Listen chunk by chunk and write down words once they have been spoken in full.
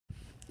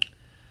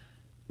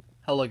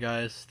Hello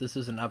guys, this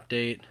is an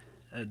update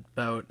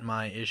about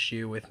my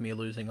issue with me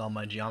losing all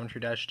my Geometry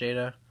Dash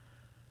data.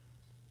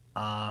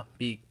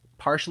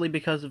 Partially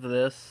because of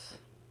this,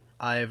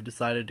 I've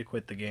decided to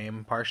quit the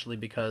game, partially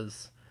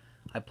because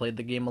I played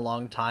the game a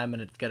long time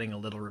and it's getting a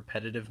little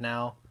repetitive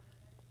now.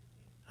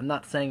 I'm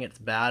not saying it's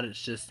bad,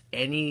 it's just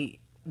any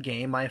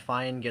game I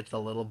find gets a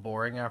little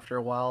boring after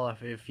a while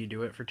if you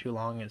do it for too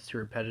long and it's too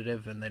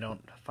repetitive and they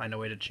don't find a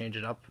way to change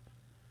it up.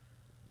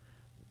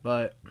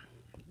 But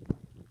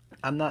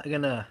I'm not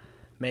gonna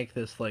make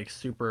this like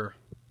super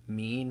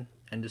mean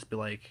and just be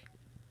like,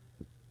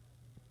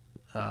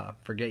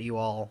 forget you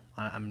all,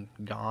 I'm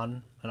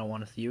gone, I don't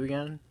want to see you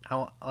again.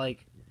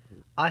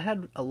 I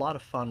had a lot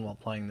of fun while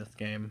playing this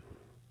game,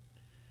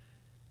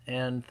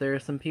 and there are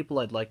some people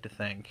I'd like to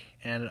thank,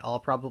 and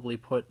I'll probably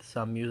put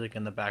some music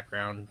in the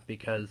background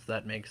because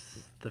that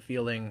makes the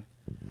feeling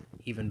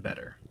even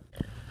better.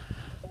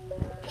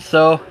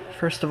 So,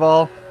 first of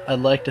all, I'd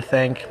like to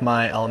thank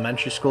my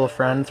elementary school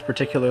friends,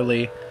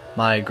 particularly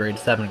my grade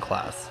 7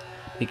 class,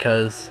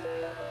 because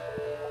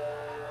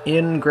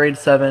in grade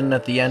 7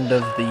 at the end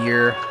of the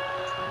year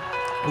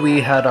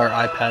we had our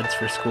iPads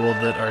for school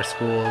that our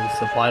school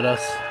supplied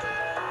us.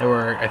 There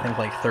were, I think,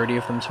 like 30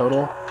 of them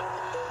total,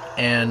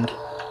 and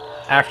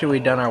after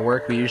we'd done our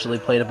work we usually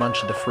played a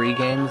bunch of the free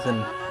games,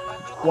 and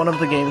one of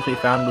the games we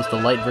found was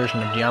the light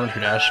version of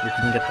Geometry Dash. We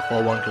couldn't get the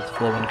full one because the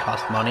full one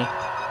cost money,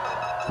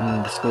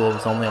 and the school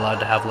was only allowed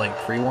to have like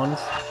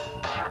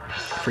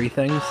free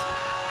things.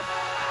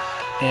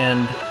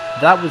 And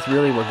that was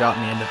really what got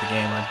me into the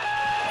game.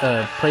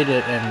 I played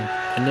it, and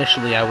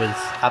initially I was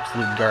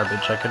absolute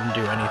garbage. I couldn't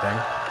do anything.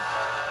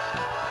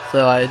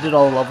 So I did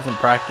all the levels in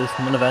practice,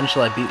 and then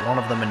eventually I beat one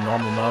of them in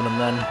normal mode, and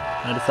then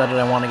I decided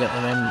I want to get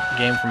the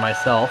game for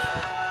myself.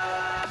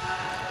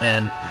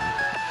 And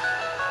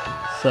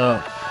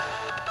so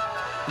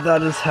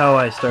that is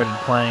how I started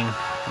playing.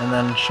 And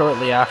then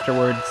shortly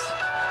afterwards,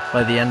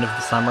 by the end of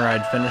the summer,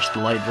 I'd finished the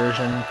light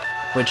version,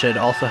 which had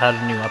also had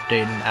a new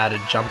update and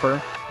added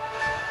Jumper.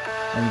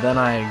 And then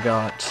I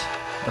got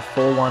the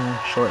full one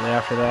shortly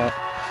after that.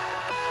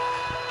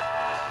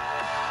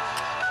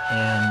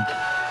 And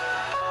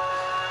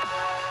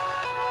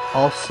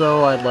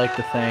also I'd like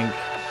to thank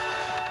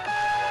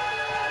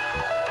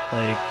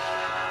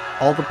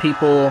all the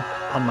people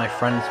on my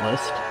friends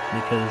list,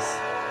 because,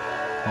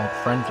 well,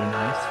 friends are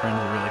nice, friends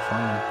are really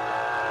fun.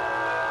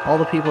 And all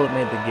the people that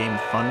made the game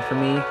fun for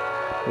me,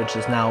 which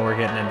is now we're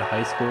getting into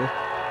high school.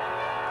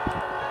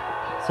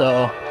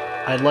 So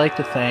I'd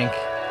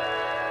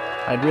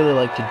really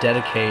like to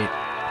dedicate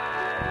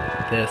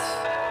this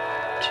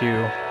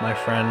to my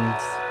friends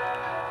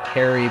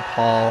Harry,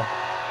 Paul,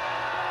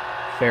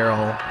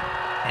 Farrell,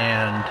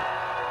 and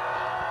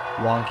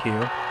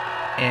Wonku,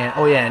 and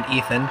and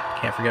Ethan.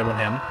 Can't forget about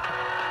him.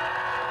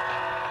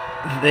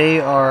 They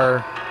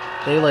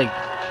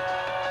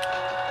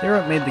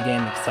what made the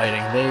game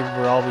exciting. They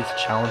were always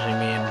challenging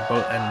me and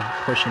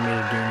pushing me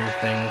to do new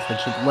things,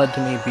 which led to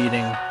me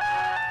beating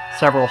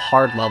several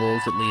hard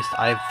levels. At least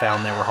I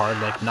found they were hard,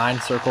 like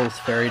 9 Circles,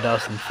 Fairy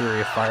Dust, and Fury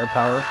of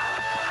Firepower.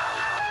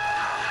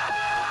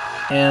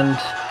 And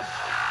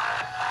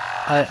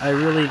I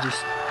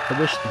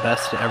wish the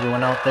best to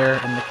everyone out there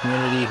in the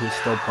community who's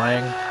still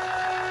playing.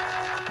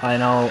 I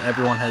know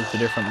everyone has a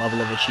different level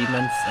of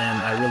achievements,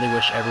 and I really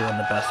wish everyone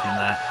the best in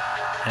that.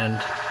 And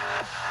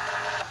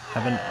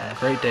have a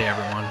great day,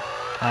 everyone.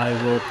 I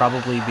will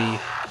probably be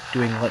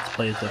doing Let's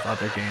Plays of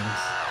other games.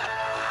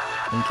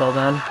 Until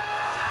then,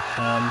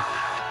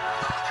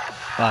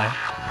 bye.